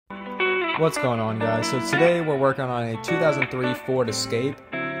What's going on, guys? So today we're working on a 2003 Ford Escape,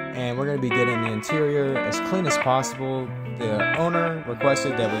 and we're going to be getting the interior as clean as possible. The owner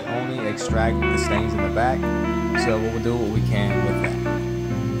requested that we only extract the stains in the back, so we'll do what we can with that.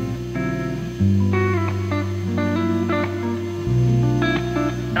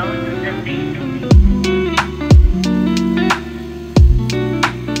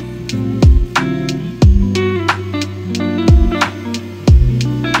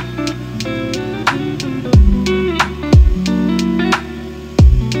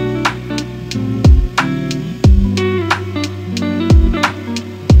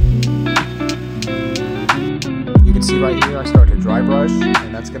 See right here, I start to dry brush,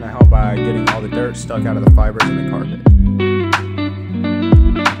 and that's going to help by getting all the dirt stuck out of the fibers in the carpet.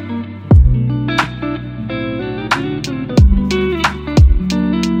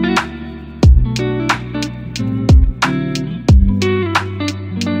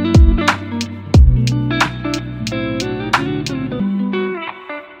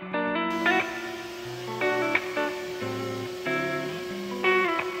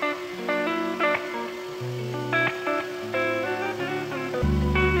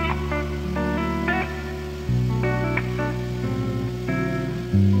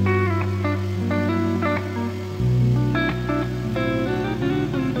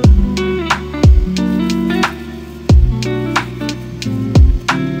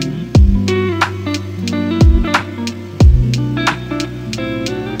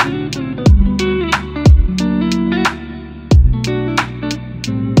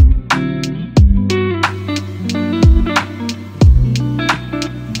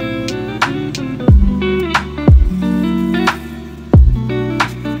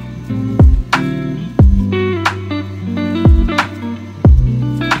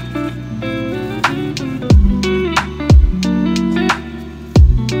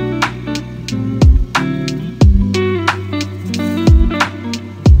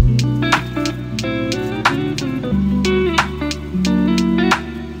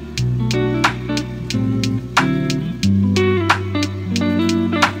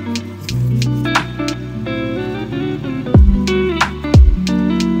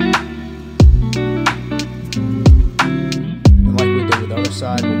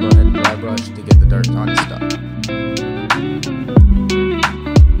 Side, we'll go ahead and dry brush to get the dirt unstuck.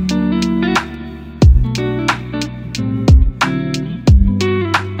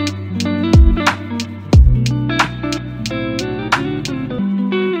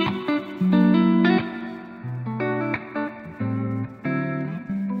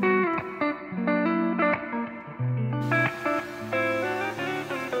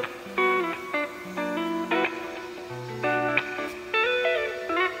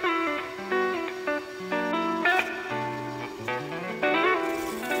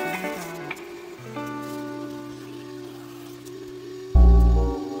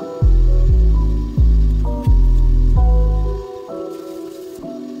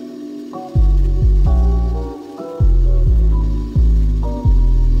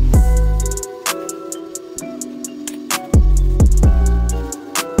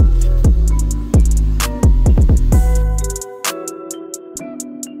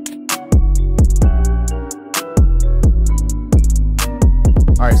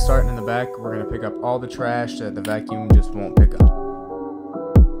 Alright, starting in the back, we're going to pick up all the trash that the vacuum just won't pick up.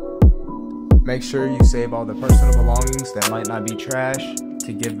 Make sure you save all the personal belongings that might not be trash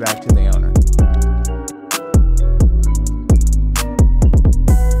to give back to the owner.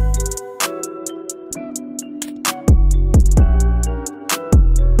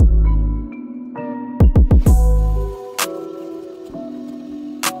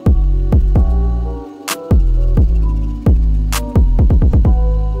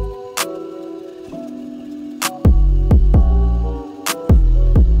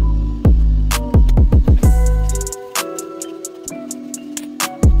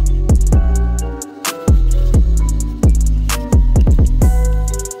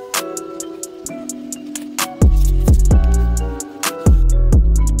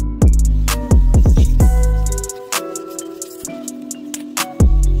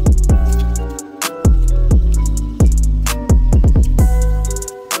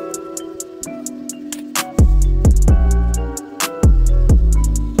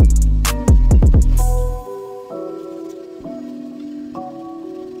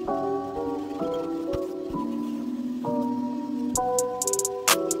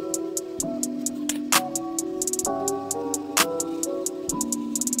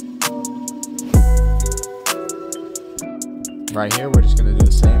 Right here, we're just going to do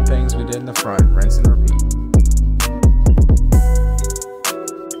the same things we did in the front, rinse and repeat.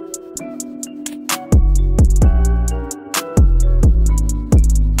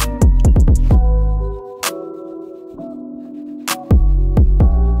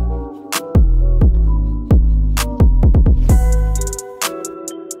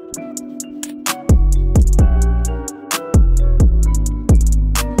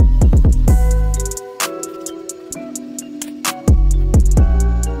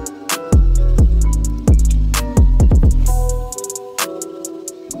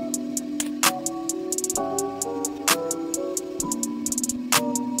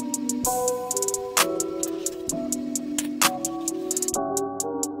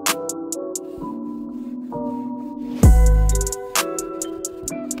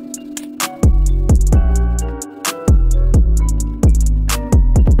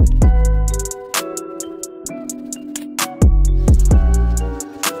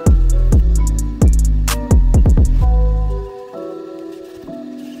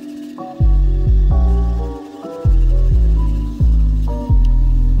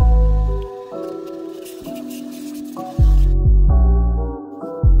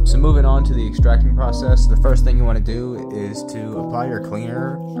 extracting process, the first thing you want to do is to apply your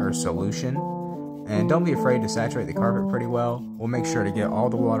cleaner or solution. And don't be afraid to saturate the carpet pretty well. We'll make sure to get all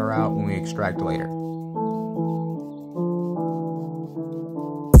the water out when we extract later.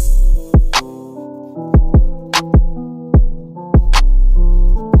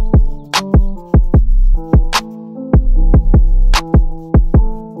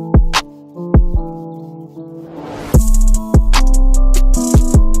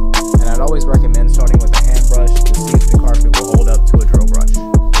 And I'd always recommend starting with a hand brush to see if the carpet will hold up to a drill brush.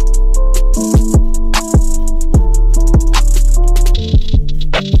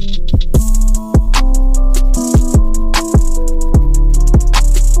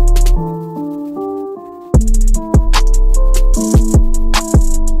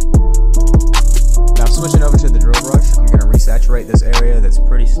 Switching over to the drill brush, I'm going to resaturate this area that's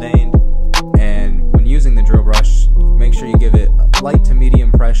pretty stained, and when using the drill brush, make sure you give it light to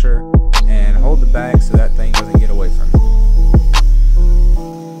medium pressure and hold the bag so that thing doesn't get away from you.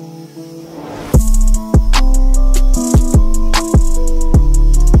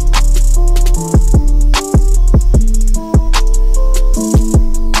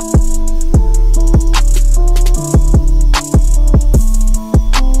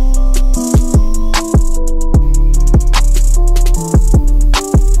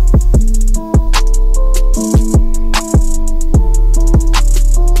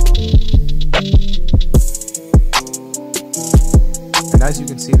 As you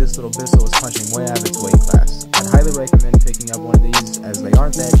can see, this little Bissell is punching way out of its weight class. I'd highly recommend picking up one of these as they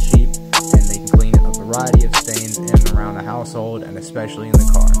aren't that cheap and they can clean a variety of stains in and around the household and especially in the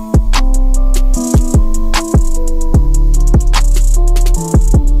car.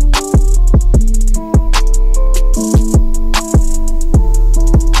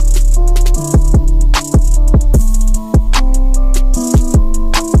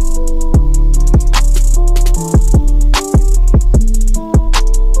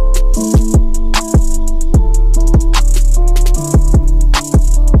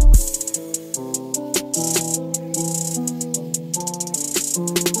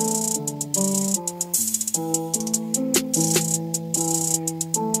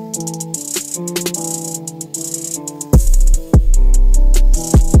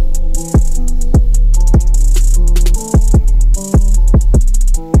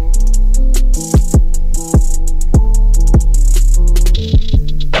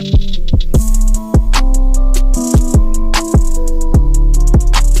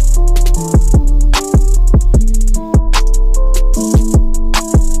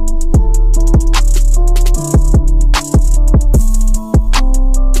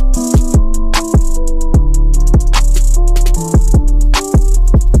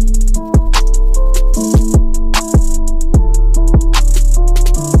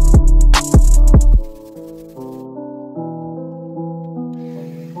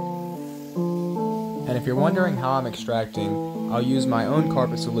 And if you're wondering how I'm extracting, I'll use my own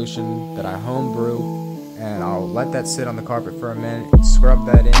carpet solution that I home brew, and I'll let that sit on the carpet for a minute, scrub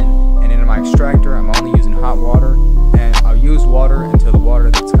that in, and in my extractor I'm only using hot water, and I'll use water until the water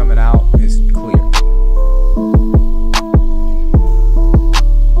that's coming out is clear.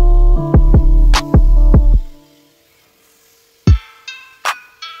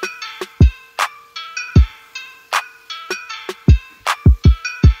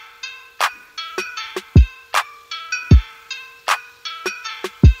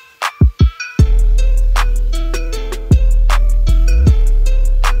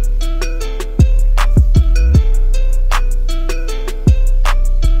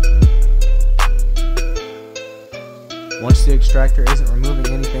 Once the extractor isn't removing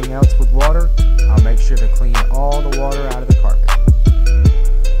anything else with water, I'll make sure to clean all the water out of the carpet.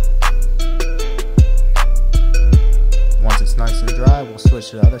 Once it's nice and dry, we'll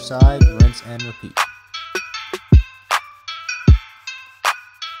switch to the other side, rinse and repeat.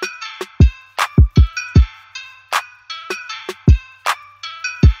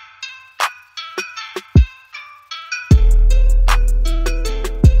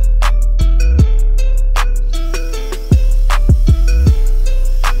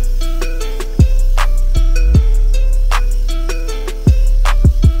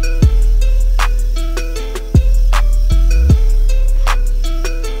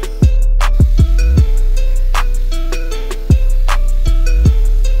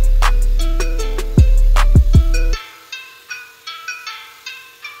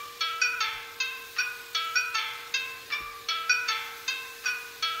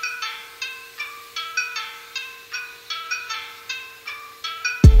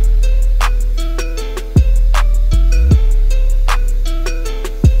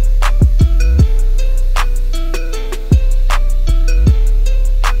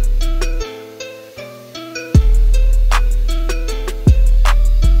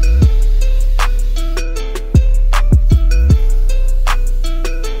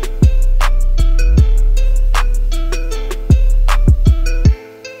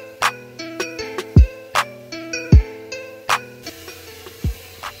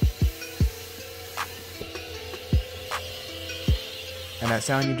 that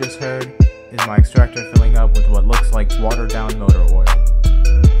sound you just heard is my extractor filling up with what looks like watered down motor oil.